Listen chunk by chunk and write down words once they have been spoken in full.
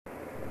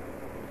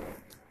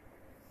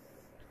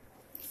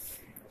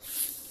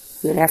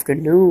Good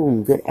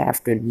afternoon. Good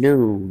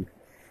afternoon.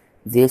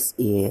 This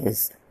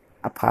is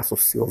Apostle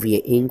Sylvia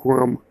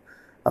Ingram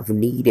of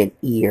Need and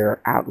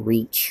Ear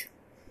Outreach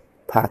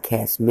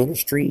Podcast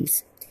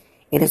Ministries.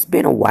 And it's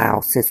been a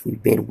while since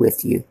we've been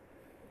with you.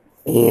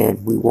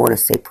 And we want to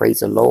say praise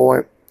the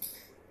Lord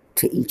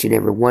to each and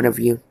every one of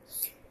you.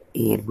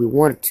 And we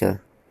wanted to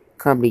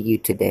come to you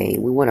today.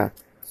 We want to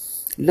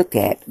look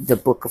at the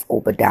book of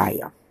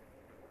Obadiah.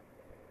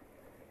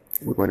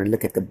 We're going to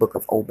look at the book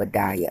of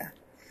Obadiah.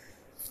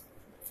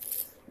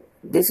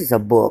 This is a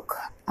book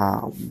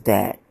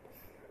that,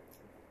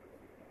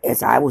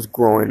 as I was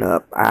growing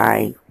up,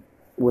 I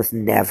was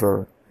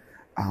never,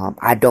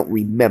 I don't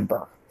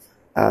remember,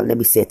 let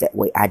me say it that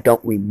way, I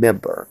don't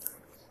remember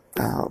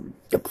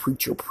the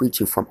preacher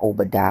preaching from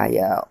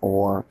Obadiah,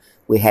 or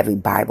we're having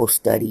Bible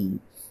study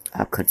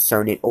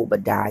concerning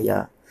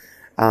Obadiah.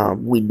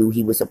 We knew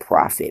he was a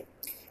prophet.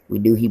 We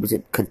knew he was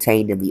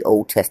contained in the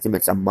Old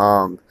Testaments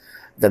among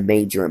the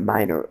major and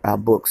minor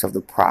books of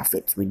the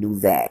prophets. We knew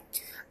that.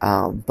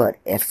 But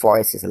as far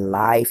as his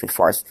life, as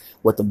far as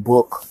what the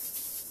book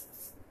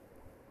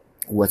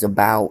was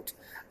about,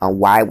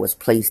 why it was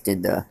placed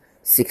in the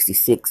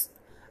 66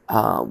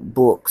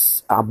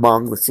 books,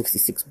 among the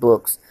 66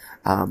 books,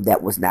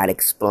 that was not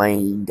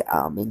explained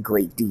in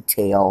great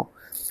detail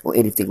or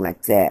anything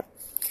like that.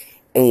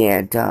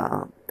 And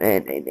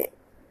the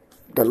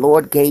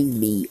Lord gave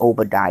me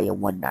Obadiah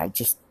one night,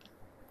 just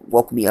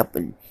woke me up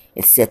and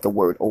said the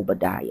word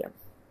Obadiah.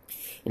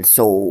 And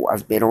so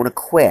I've been on a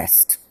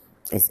quest,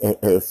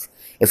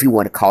 if you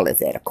want to call it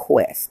that, a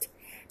quest,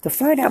 to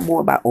find out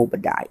more about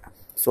Obadiah.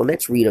 So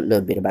let's read a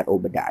little bit about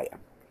Obadiah.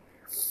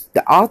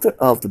 The author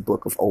of the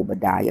book of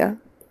Obadiah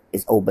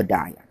is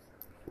Obadiah.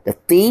 The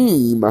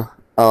theme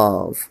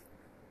of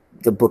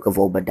the book of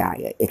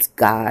Obadiah is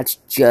God's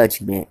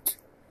judgment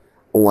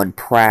on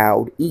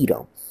proud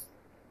Edom.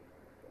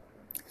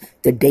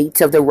 The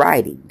dates of the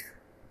writing,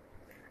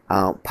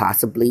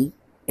 possibly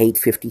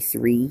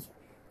 853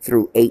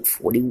 through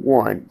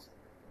 841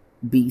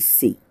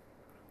 BC.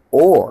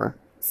 Or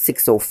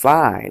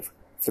 605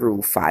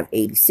 through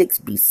 586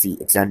 BC.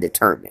 It's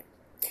undetermined.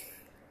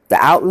 The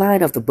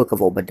outline of the book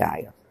of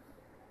Obadiah.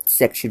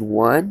 Section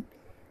 1,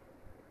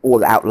 or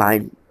the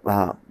outline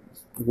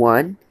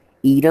 1,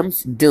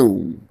 Edom's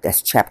doom.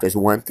 That's chapters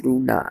 1 through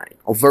 9,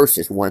 or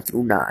verses 1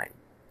 through 9.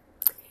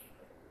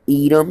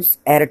 Edom's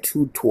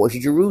attitude towards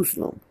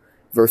Jerusalem,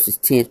 verses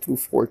 10 through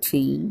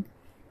 14.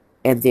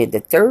 And then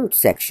the third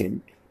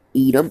section,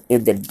 Edom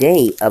in the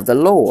day of the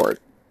Lord.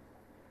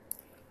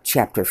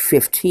 Chapter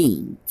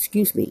 15,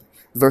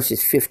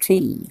 verses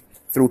 15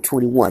 through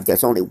 21.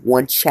 There's only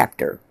one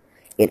chapter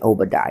in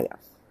Obadiah.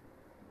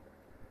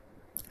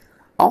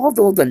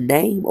 Although the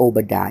name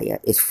Obadiah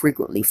is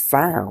frequently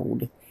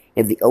found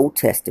in the Old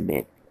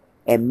Testament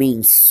and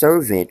means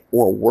servant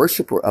or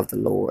worshiper of the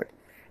Lord,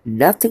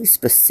 nothing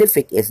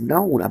specific is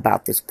known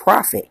about this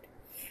prophet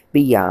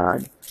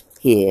beyond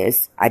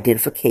his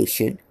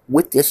identification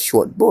with this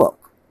short book.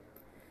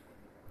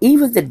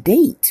 Even the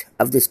date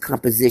of this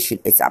composition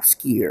is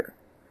obscure.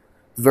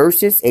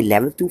 Verses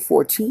 11 through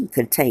 14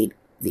 contain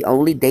the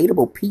only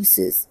datable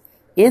pieces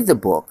in the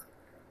book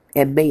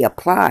and may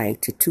apply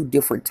to two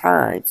different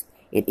times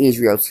in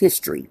Israel's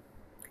history.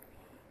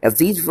 If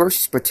these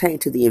verses pertain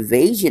to the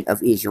invasion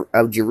of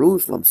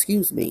Jerusalem,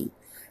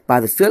 by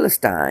the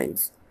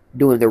Philistines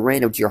during the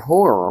reign of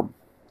Jehoram,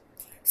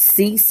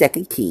 see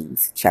 2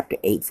 Kings chapter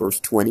 8 verse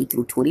 20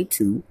 through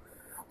 22,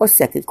 or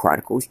 2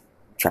 Chronicles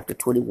chapter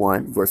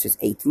 21, verses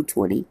 8 through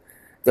 20,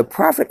 the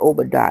prophet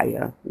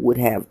Obadiah would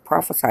have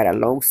prophesied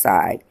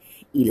alongside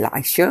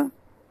Elisha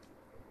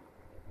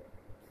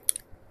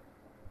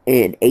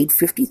in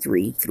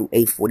 853 through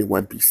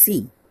 841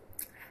 BC.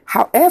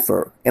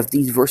 However, if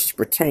these verses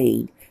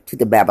pertain to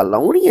the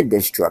Babylonian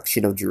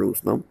destruction of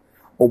Jerusalem,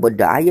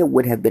 Obadiah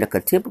would have been a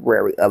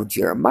contemporary of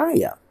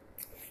Jeremiah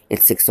in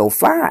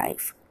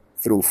 605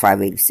 through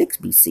 586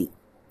 BC.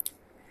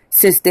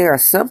 Since there are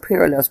some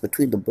parallels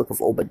between the book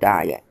of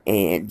Obadiah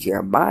and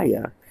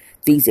Jeremiah,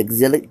 these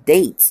exilic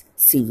dates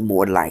seem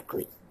more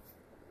likely.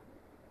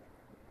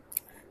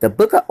 The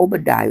book of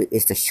Obadiah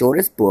is the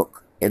shortest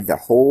book in the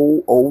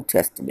whole Old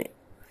Testament,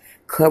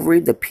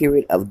 covering the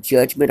period of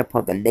judgment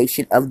upon the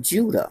nation of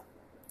Judah.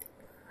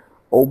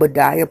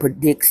 Obadiah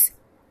predicts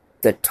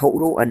the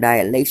total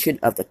annihilation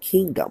of the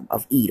kingdom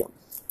of Edom.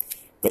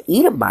 The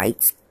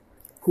Edomites,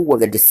 who were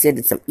the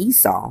descendants of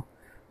Esau,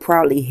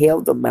 proudly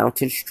held the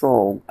mountain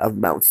strong of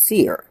Mount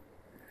Seir,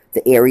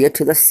 the area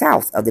to the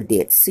south of the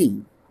Dead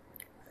Sea,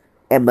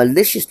 and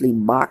maliciously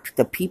mocked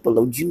the people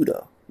of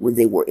Judah when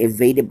they were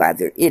invaded by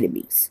their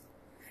enemies.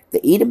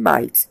 The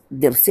Edomites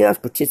themselves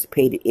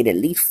participated in at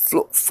least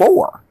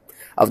 4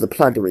 of the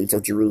plunderings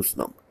of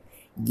Jerusalem,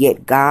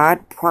 yet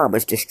God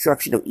promised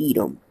destruction of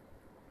Edom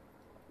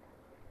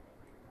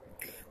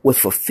was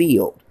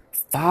fulfilled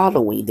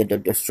following the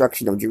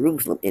destruction of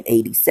Jerusalem in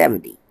AD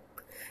 70.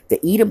 The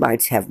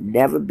Edomites have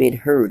never been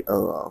heard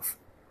of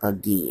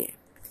again.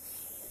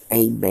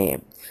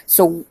 Amen.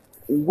 So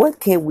what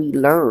can we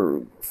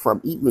learn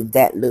from even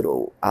that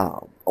little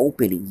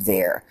opening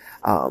there?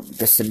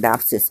 The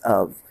synopsis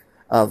of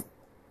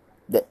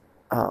the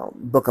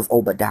book of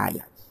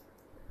Obadiah.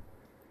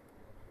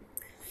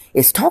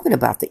 It's talking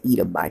about the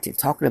Edomites.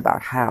 It's talking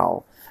about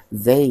how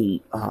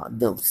they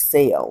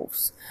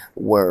themselves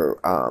were,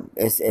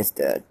 as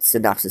the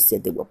synopsis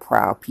said, they were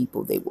proud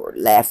people. They were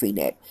laughing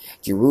at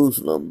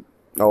Jerusalem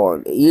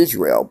or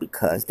Israel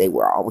because they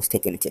were always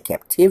taken into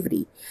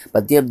captivity.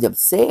 But them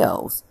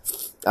themselves,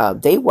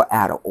 they were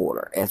out of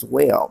order as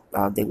well.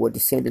 They were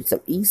descendants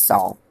of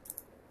Esau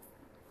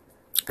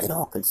and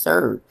all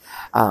concerned.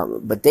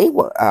 But they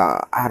were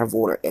out of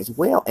order as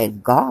well.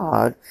 And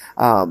God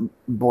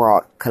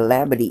brought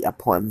calamity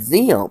upon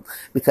them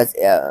because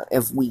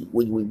when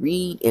we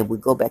read and we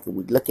go back and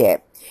we look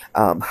at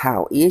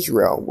how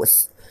Israel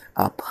was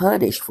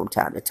punished from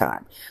time to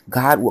time,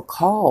 God will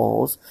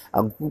cause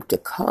a group to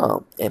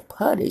come and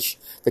punish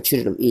the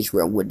children of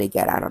Israel when they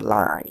got out of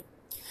line.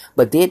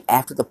 But then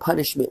after the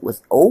punishment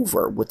was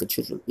over with the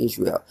children of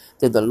Israel,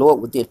 then the Lord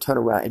would then turn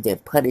around and then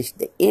punish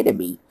the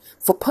enemy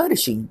for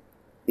punishing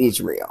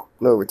Israel.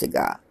 Glory to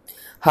God.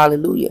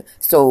 Hallelujah.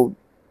 So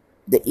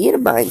the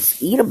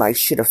Edomites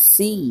should have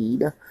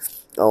seen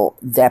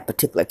that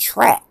particular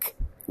track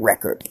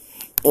record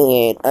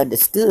and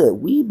understood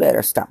we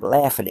better stop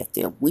laughing at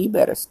them. We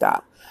better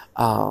stop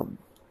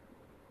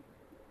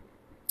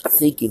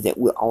thinking that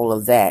we're all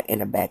of that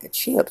in a bag of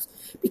chips,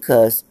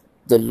 because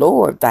the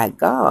Lord thy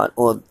God,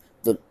 or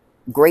the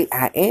great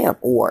I am,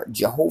 or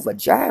Jehovah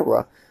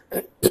Jireh,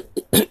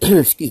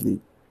 excuse me,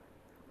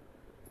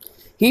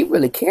 he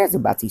really cares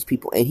about these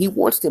people and he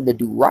wants them to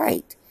do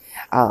right.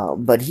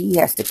 But he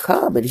has to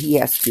come and he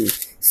has to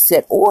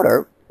set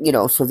order,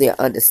 so they'll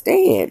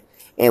understand.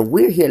 And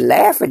we're here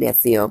laughing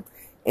at them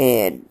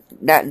and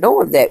not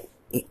knowing that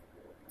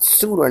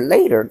sooner or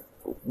later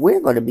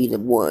we're going to be the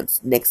ones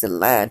next in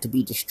line to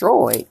be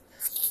destroyed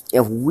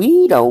if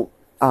we don't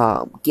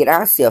get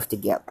ourselves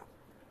together.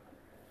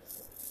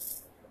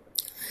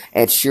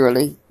 And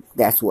surely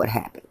that's what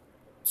happened.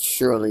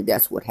 Surely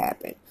that's what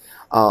happened.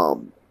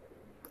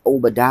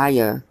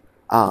 Obadiah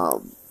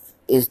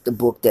is the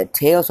book that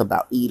tells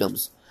about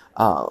Edom's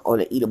or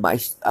the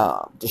Edomites'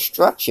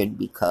 destruction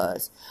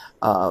because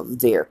of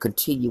their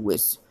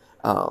continuous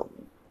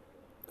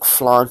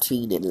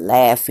flaunting and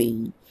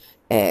laughing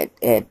at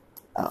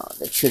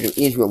the children of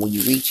Israel. When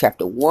you read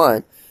chapter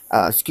 1,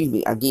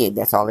 again,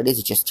 that's all it is.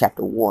 It's just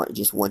chapter 1,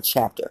 just one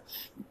chapter.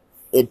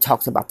 It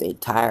talks about the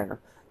entire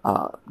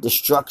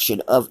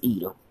destruction of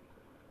Edom,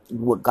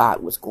 what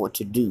God was going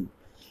to do.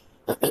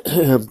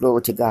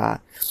 Glory to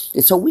God.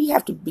 And so we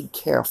have to be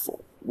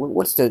careful.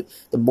 What's the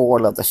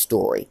moral of the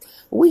story?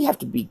 We have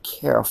to be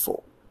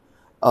careful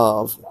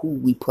of who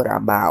we put our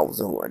mouths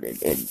on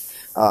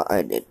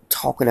and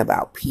talking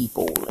about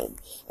people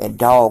and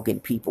dogging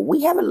people.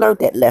 We haven't learned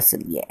that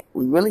lesson yet.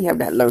 We really have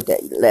not learned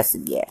that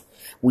lesson yet.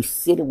 We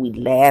sit and we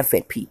laugh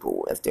at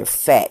people. If they're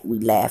fat, we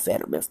laugh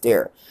at them. If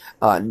they're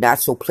not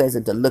so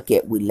pleasant to look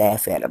at, we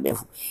laugh at them.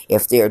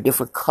 If they're a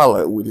different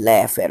color, we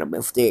laugh at them.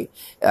 If they're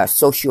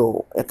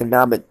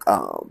socioeconomic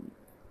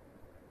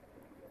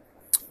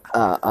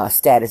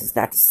status is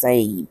not the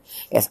same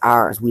as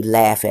ours, we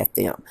laugh at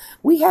them.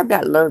 We have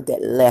not learned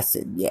that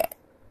lesson yet,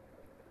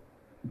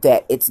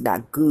 that it's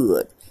not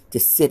good to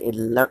sit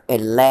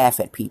and laugh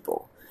at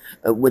people.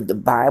 What the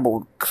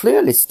Bible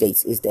clearly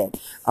states is that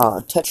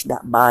touch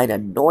not mine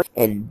anointing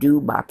and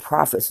do my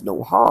prophets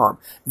no harm.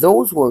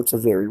 Those words are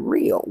very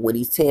real. When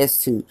he says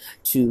to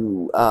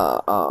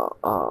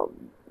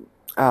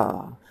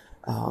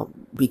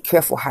be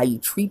careful how you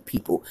treat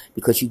people,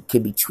 because you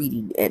can be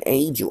treating an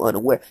angel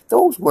unaware.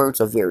 Those words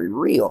are very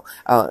real.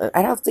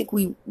 I don't think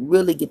we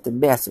really get the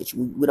message.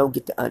 We don't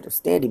get the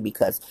understanding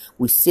because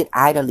we sit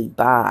idly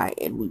by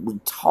and we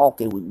talk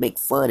and we make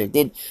fun, and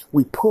then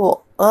we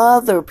pull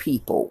other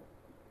people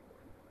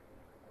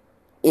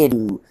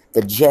into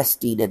the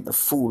jesting and the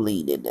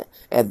fooling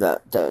and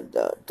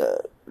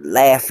the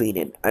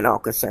laughing and all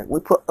concern.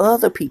 We put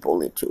other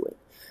people into it.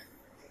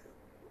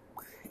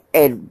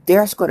 And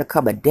there's going to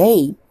come a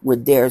day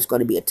when there's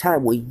going to be a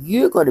time when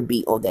you're going to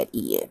be on that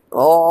end.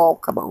 Oh,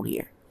 come on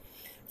here.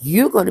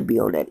 You're going to be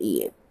on that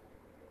end.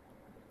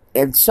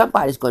 And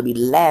somebody's going to be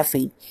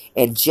laughing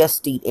and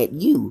jesting at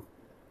you.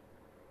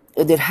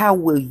 And then how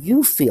will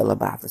you feel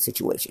about the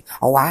situation?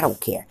 Oh, I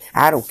don't care.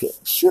 I don't care.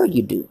 Sure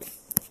you do.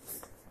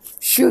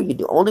 Sure you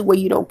do. Only way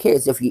you don't care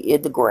is if you're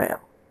in the ground.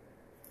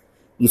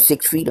 You're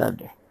 6 feet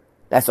under.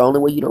 That's the only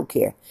way you don't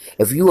care.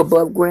 If you're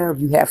above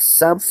ground, you have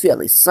some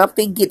feeling.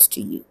 Something gets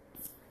to you.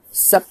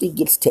 Something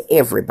gets to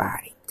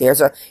everybody.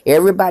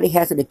 Everybody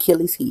has an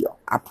Achilles heel.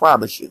 I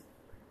promise you.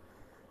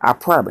 I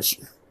promise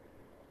you.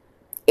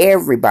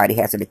 Everybody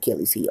has an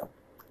Achilles heel.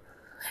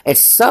 And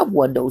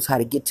someone knows how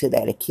to get to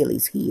that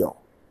Achilles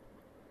heel.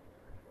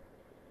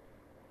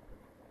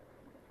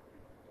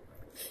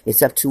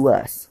 It's up to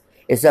us.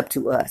 It's up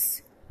to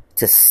us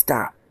to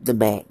stop the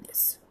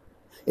madness.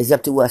 It's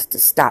up to us to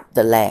stop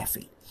the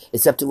laughing.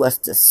 It's up to us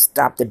to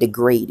stop the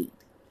degrading.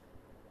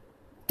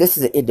 This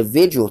is an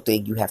individual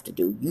thing you have to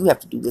do. You have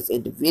to do this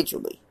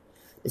individually.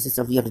 This is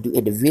something you have to do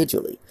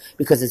individually.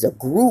 Because as a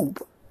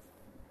group,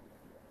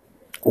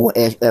 or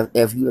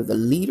if you're the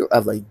leader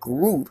of a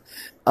group,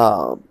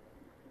 and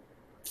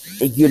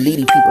you're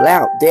leading people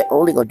out, they're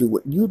only going to do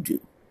what you do.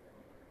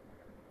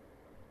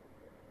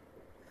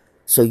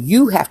 So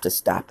you have to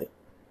stop it.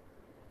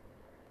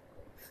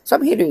 So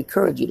I'm here to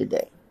encourage you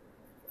today.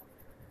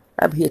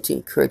 I'm here to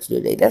encourage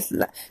you today.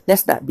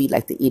 Let's not be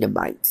like the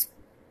Edomites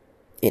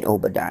in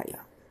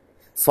Obadiah,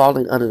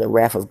 falling under the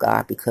wrath of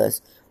God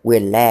because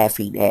we're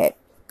laughing at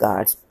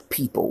God's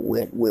people.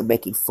 We're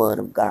making fun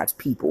of God's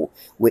people.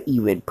 We're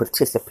even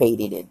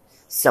participating in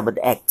some of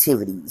the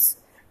activities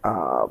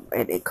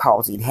and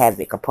causing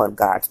havoc upon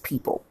God's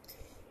people.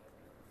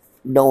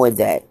 Knowing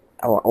that,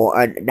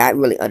 or not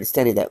really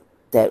understanding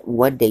that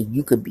one day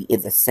you could be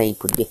in the same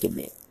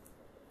predicament.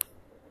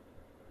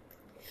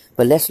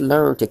 But let's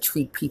learn to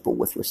treat people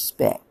with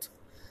respect.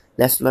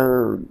 Let's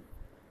learn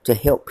to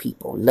help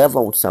people. Love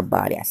on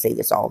somebody. I say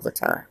this all the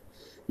time.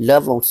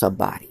 Love on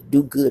somebody.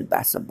 Do good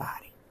by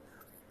somebody.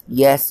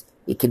 Yes,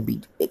 it can be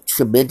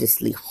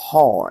tremendously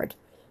hard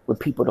when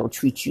people don't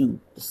treat you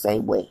the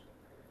same way.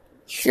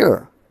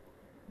 Sure.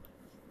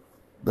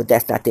 But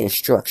that's not the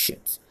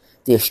instructions.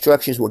 The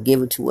instructions were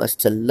given to us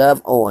to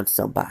love on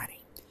somebody,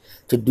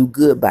 to do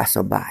good by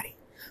somebody.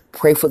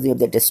 Pray for them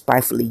that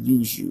despitefully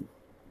use you.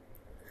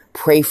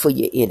 Pray for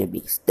your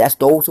enemies.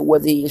 Those were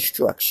the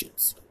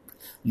instructions.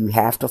 You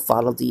have to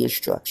follow the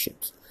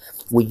instructions.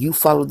 When you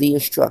follow the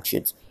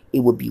instructions,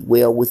 it will be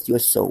well with your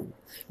soul.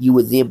 You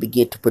will then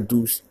begin to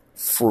produce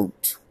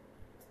fruit.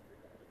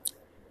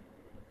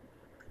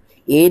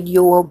 In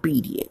your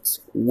obedience,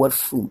 what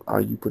fruit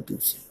are you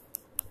producing?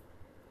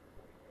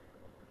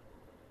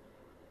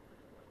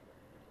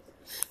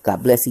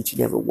 God bless each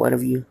and every one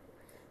of you.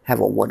 Have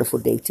a wonderful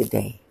day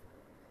today.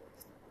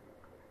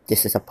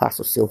 This is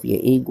Apostle Sylvia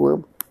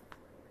Ingram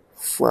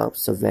from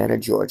Savannah,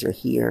 Georgia,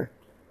 here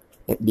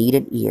at Need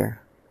an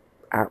Ear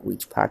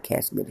Outreach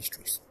Podcast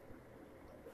Ministries.